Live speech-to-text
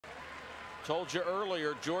Told you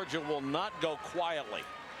earlier, Georgia will not go quietly.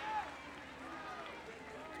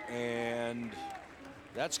 And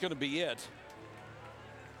that's going to be it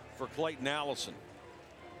for Clayton Allison.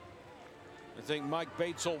 I think Mike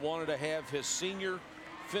Batesel wanted to have his senior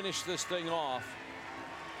finish this thing off,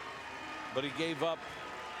 but he gave up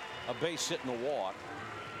a base hit and a walk.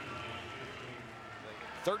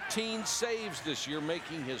 13 saves this year,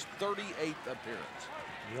 making his 38th appearance.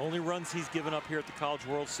 The only runs he's given up here at the College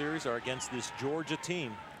World Series are against this Georgia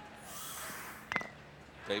team.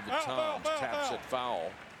 David Toms taps it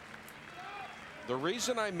foul. The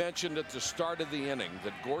reason I mentioned at the start of the inning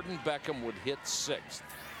that Gordon Beckham would hit 6th,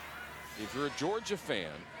 if you're a Georgia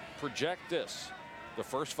fan, project this. The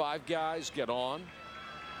first 5 guys get on.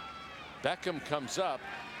 Beckham comes up.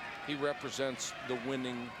 He represents the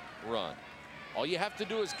winning run. All you have to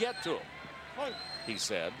do is get to him, he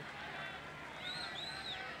said.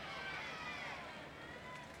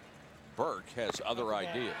 Burke has other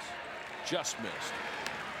ideas. Just missed.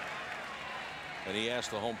 And he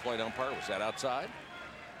asked the home plate umpire, was that outside?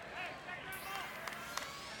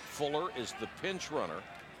 Fuller is the pinch runner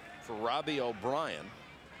for Robbie O'Brien.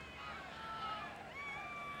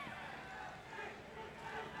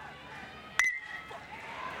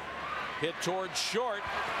 Hit towards short.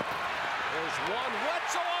 There's one.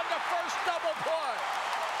 Wetzel on the first double play.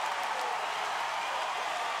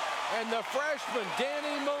 And the freshman,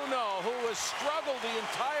 Danny Muno, who has struggled the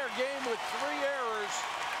entire game with 3 errors,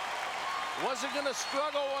 wasn't going to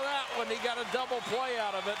struggle with that when he got a double play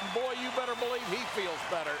out of it. And boy, you better believe he feels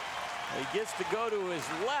better. He gets to go to his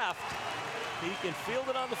left. He can field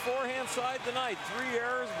it on the forehand side tonight. 3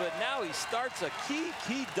 errors, but now he starts a key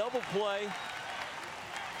double play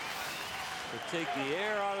to take the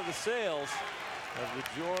air out of the sails of the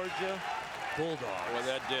Georgia Bulldogs. Boy,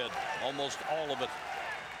 that did almost all of it.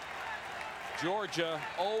 Georgia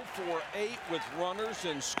 0 for 8 with runners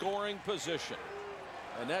in scoring position.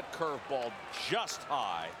 And that curveball just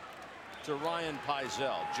high to Ryan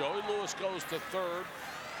Pizell. Joey Lewis goes to 3rd.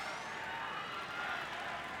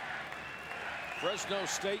 Fresno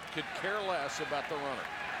State could care less about the runner.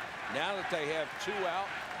 Now that they have 2 out,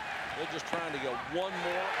 they're just trying to get 1 more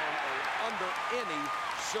under any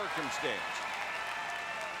circumstance.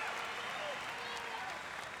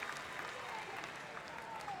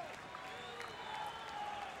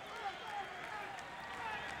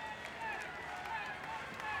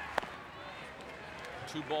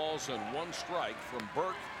 Two balls and 1 strike from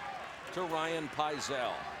Burke to Ryan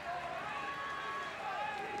Pizell.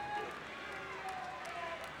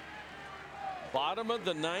 Bottom of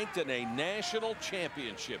the 9th in a national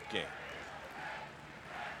championship game.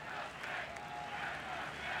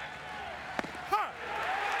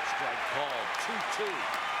 Strike called. 2-2.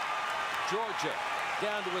 Georgia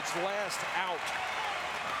down to its last out.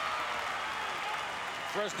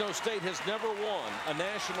 Fresno State has never won a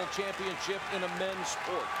national championship in a men's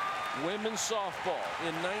sport. Women's softball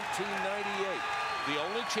in 1998. The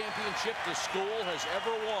only championship the school has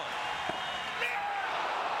ever won.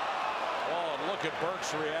 Oh, and look at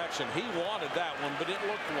Burke's reaction. He wanted that one, but it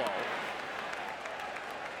looked low.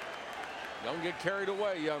 Don't get carried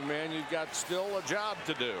away, young man. You've got still a job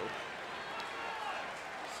to do.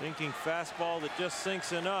 Sinking fastball that just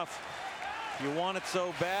sinks enough. You want it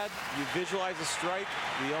so bad, you visualize a strike,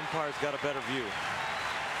 the umpire's got a better view.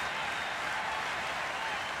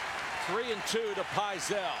 3-2 to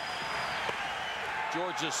Pizell.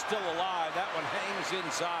 Georgia's still alive. That one hangs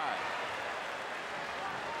inside.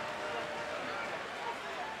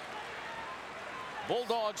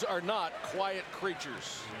 Bulldogs are not quiet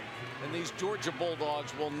creatures, and these Georgia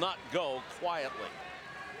Bulldogs will not go quietly.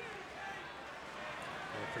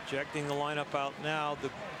 We're projecting the lineup out now.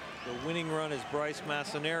 The winning run is Bryce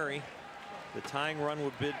Massineri. The tying run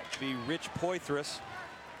would be Rich Poitras,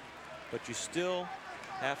 but you still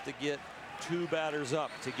have to get 2 batters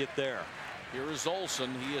up to get there. Here is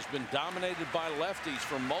Olson. He has been dominated by lefties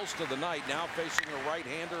for most of the night. Now facing a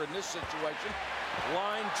right-hander in this situation.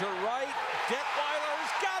 Line to right.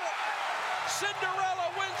 Detweiler's got it.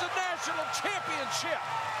 Cinderella wins a national championship.